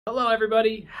Hello,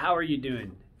 everybody. How are you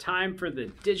doing? Time for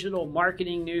the digital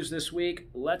marketing news this week.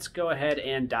 Let's go ahead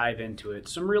and dive into it.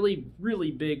 Some really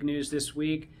big news this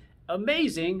week.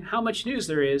 Amazing how much news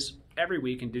there is every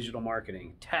week in digital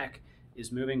marketing. Tech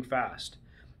is moving fast.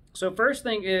 So first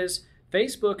thing is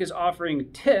Facebook is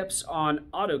offering tips on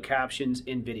auto captions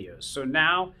in videos. So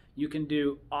now you can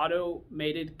do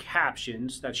automated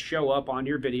captions that show up on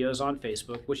your videos on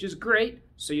Facebook, which is great.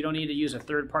 So you don't need to use a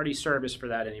third-party service for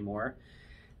that anymore.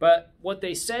 But what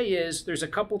they say is there's a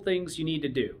couple things you need to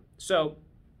do. So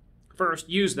first,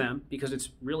 use them because it's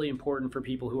really important for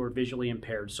people who are visually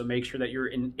impaired. So make sure that you're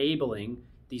enabling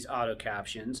these auto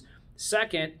captions.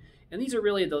 Second, and these are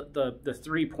really the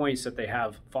 3 points that they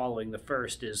have following. The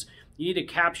first is you need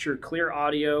to capture clear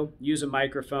audio, use a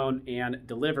microphone, and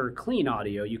deliver clean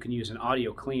audio. You can use an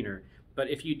audio cleaner.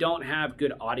 But if you don't have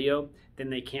good audio,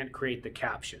 then they can't create the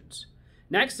captions.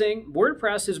 Next thing,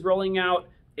 WordPress is rolling out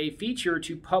a feature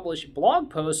to publish blog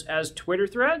posts as Twitter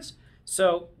threads.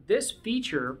 So this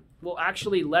feature will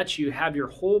actually let you have your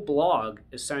whole blog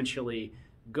essentially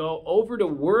go over to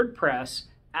WordPress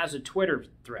as a Twitter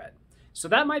thread. So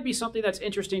that might be something that's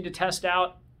interesting to test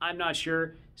out. I'm not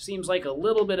sure. Seems like a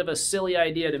little bit of a silly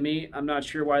idea to me. I'm not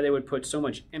sure why they would put so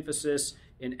much emphasis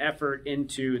and effort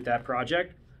into that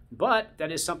project. But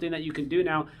that is something that you can do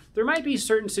now. There might be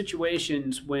certain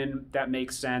situations when that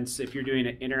makes sense. If you're doing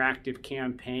an interactive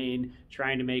campaign,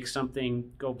 trying to make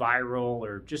something go viral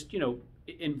or just,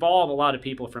 involve a lot of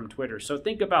people from Twitter. So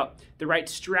think about the right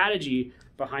strategy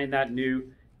behind that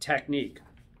new technique.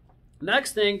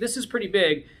 Next thing, this is pretty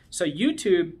big. So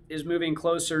YouTube is moving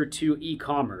closer to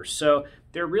e-commerce. So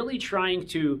they're really trying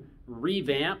to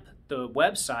revamp the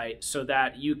website so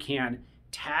that you can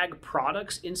tag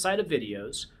products inside of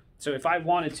videos. So if I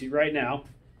wanted to right now,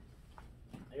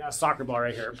 I got a soccer ball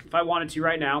right here. If I wanted to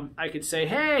right now, I could say,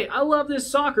 hey, I love this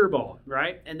soccer ball,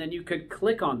 right? And then you could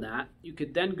click on that. You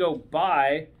could then go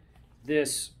buy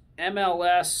this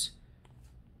MLS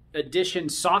edition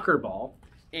soccer ball,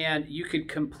 and you could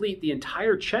complete the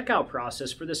entire checkout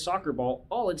process for this soccer ball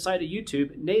all inside of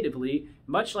YouTube natively,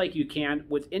 much like you can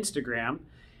with Instagram.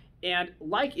 And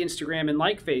like Instagram and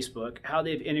like Facebook, how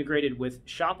they've integrated with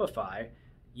Shopify,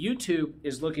 YouTube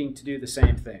is looking to do the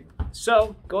same thing.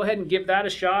 So go ahead and give that a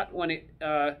shot when it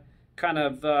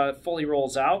fully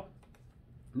rolls out.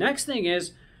 Next thing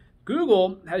is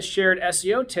Google has shared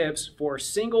SEO tips for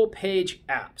single page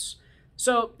apps.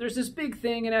 So there's this big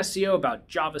thing in SEO about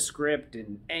JavaScript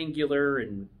and Angular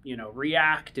and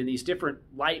React and these different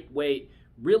lightweight,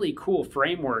 really cool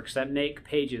frameworks that make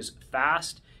pages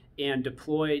fast and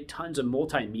deploy tons of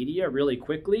multimedia really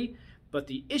quickly. But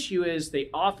the issue is they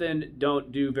often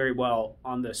don't do very well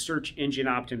on the search engine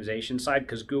optimization side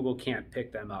because Google can't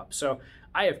pick them up. So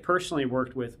I have personally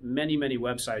worked with many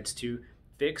websites to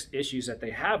fix issues that they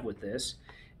have with this.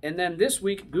 And then this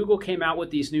week, Google came out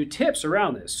with these new tips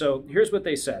around this. So here's what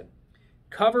they said.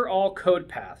 Cover all code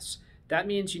paths. That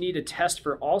means you need to test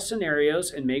for all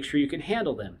scenarios and make sure you can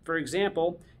handle them. For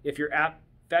example, if your app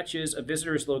fetches a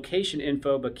visitor's location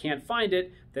info but can't find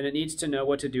it, then it needs to know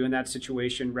what to do in that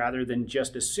situation rather than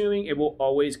just assuming it will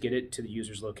always get it to the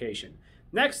user's location.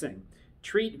 Next thing,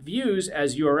 treat views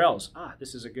as URLs.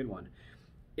 This is a good one.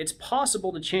 It's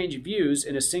possible to change views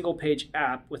in a single page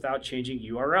app without changing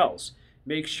URLs.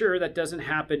 Make sure that doesn't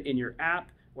happen in your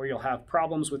app or you'll have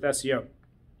problems with SEO.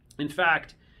 In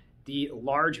fact, the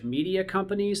large media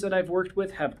companies that I've worked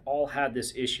with have all had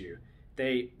this issue.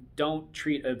 They don't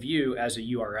treat a view as a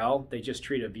URL. They just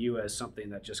treat a view as something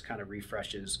that just kind of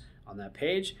refreshes on that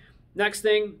page. Next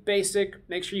thing, basic,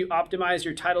 make sure you optimize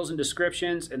your titles and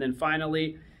descriptions. And then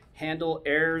finally, handle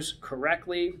errors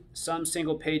correctly. Some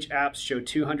single page apps show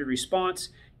 200 response,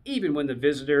 even when the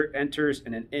visitor enters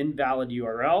an invalid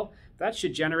URL. That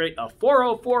should generate a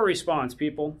 404 response,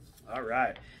 people. All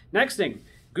right. Next thing,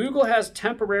 Google has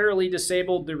temporarily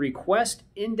disabled the request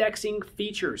indexing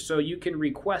feature. So you can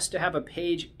request to have a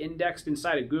page indexed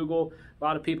inside of Google. A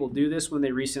lot of people do this when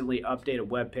they recently update a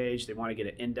web page. They want to get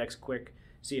it indexed quick,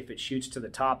 see if it shoots to the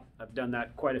top. I've done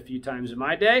that quite a few times in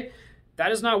my day.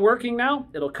 That is not working now.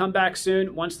 It'll come back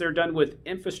soon once they're done with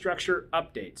infrastructure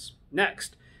updates.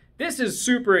 Next, this is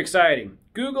super exciting.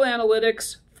 Google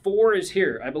Analytics 4 is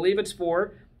here. I believe it's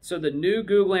 4. So the new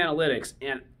Google Analytics,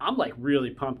 and I'm like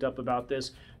really pumped up about this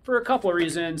for a couple of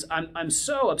reasons. I'm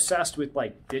so obsessed with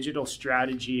like digital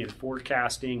strategy and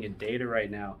forecasting and data right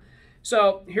now.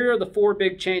 So here are the 4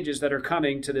 big changes that are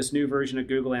coming to this new version of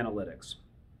Google Analytics.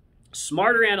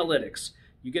 Smarter analytics.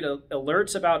 You get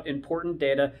alerts about important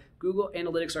data. Google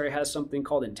Analytics already has something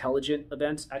called intelligent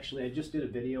events. Actually, I just did a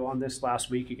video on this last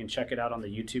week. You can check it out on the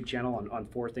YouTube channel on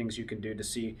 4 things you can do to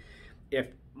see if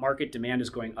market demand is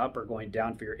going up or going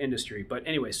down for your industry. But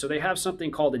anyway, so they have something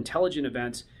called intelligent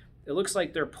events. It looks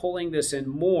like they're pulling this in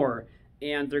more,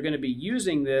 and they're going to be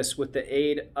using this with the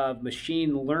aid of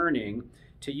machine learning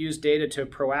to use data to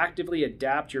proactively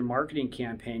adapt your marketing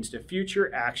campaigns to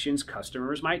future actions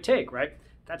customers might take, right?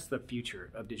 That's the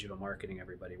future of digital marketing,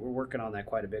 everybody. We're working on that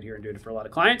quite a bit here and doing it for a lot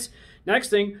of clients. Next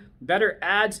thing, better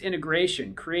ads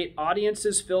integration. Create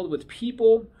audiences filled with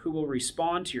people who will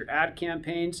respond to your ad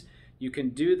campaigns. You can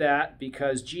do that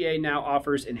because GA now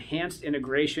offers enhanced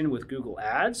integration with Google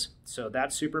Ads. So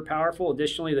that's super powerful.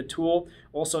 Additionally, the tool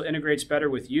also integrates better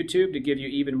with YouTube to give you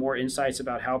even more insights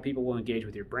about how people will engage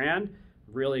with your brand.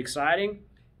 Really exciting.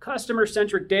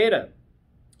 Customer-centric data.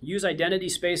 Use identity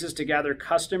spaces to gather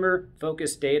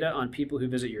customer-focused data on people who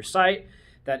visit your site.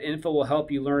 That info will help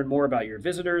you learn more about your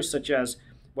visitors, such as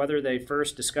whether they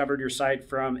first discovered your site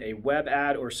from a web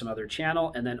ad or some other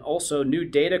channel, and then also new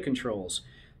data controls.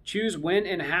 Choose when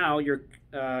and how you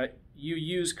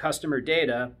use customer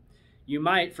data. You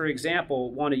might, for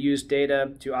example, want to use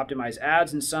data to optimize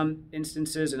ads in some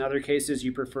instances. In other cases,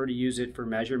 you prefer to use it for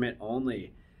measurement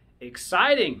only.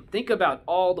 Exciting. Think about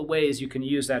all the ways you can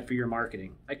use that for your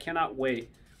marketing. I cannot wait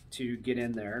to get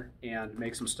in there and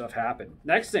make some stuff happen.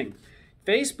 Next thing,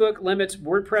 Facebook limits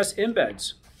WordPress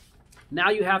embeds.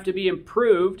 Now you have to be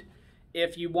approved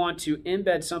if you want to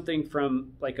embed something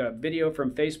from like a video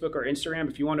from Facebook or Instagram.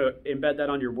 If you want to embed that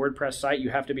on your WordPress site,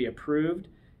 you have to be approved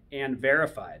and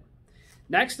verified.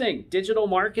 Next thing, digital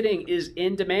marketing is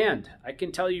in demand. I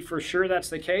can tell you for sure that's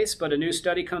the case, but a new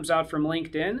study comes out from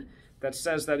LinkedIn that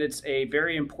says that it's a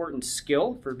very important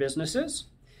skill for businesses.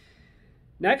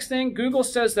 Next thing, Google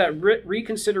says that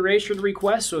reconsideration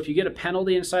requests, so if you get a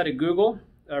penalty inside of Google,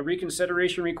 a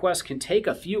reconsideration request can take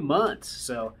a few months.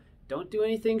 So don't do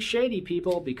anything shady,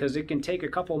 people, because it can take a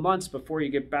couple months before you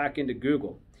get back into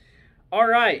Google. All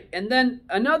right, and then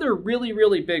another really,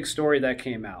 really big story that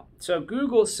came out. So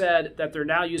Google said that they're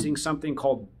now using something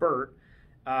called BERT,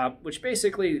 which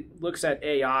basically looks at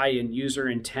AI and user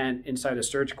intent inside of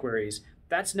search queries.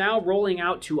 That's now rolling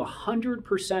out to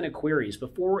 100% of queries.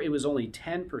 Before, it was only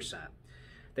 10%.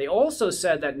 They also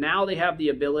said that now they have the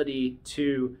ability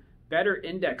to better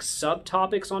index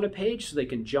subtopics on a page, so they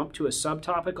can jump to a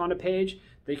subtopic on a page.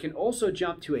 They can also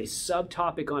jump to a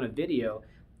subtopic on a video,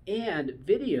 and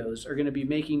videos are going to be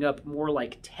making up more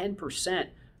like 10%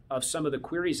 of some of the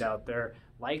queries out there,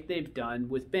 like they've done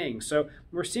with Bing. So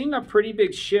we're seeing a pretty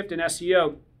big shift in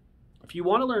SEO. If you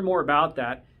want to learn more about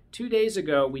that, 2 days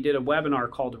ago, we did a webinar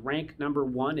called Rank Number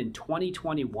 1 in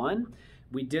 2021.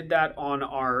 We did that on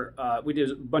our, we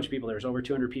did a bunch of people, there's over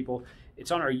 200 people.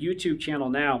 It's on our YouTube channel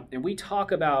now, and we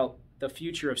talk about the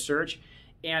future of search.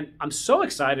 And I'm so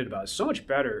excited about it, so much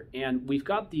better. And we've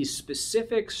got these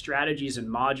specific strategies and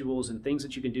modules and things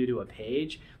that you can do to a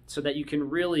page so that you can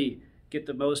really get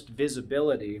the most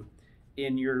visibility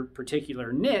in your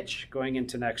particular niche going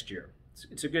into next year.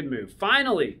 It's a good move.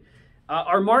 Finally,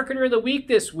 our marketer of the week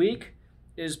this week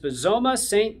is Bozoma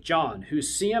St. John,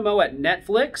 who's CMO at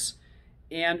Netflix.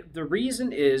 And the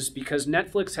reason is because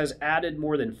Netflix has added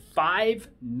more than 5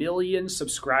 million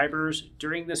subscribers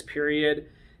during this period.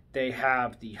 They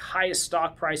have the highest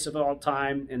stock price of all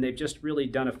time, and they've just really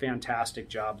done a fantastic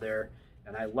job there.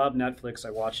 And I love Netflix. I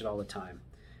watch it all the time.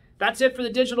 That's it for the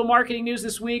digital marketing news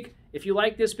this week. If you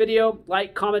like this video,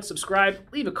 like, comment, subscribe,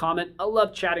 leave a comment. I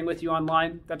love chatting with you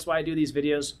online. That's why I do these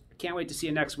videos. I can't wait to see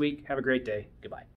you next week. Have a great day. Goodbye.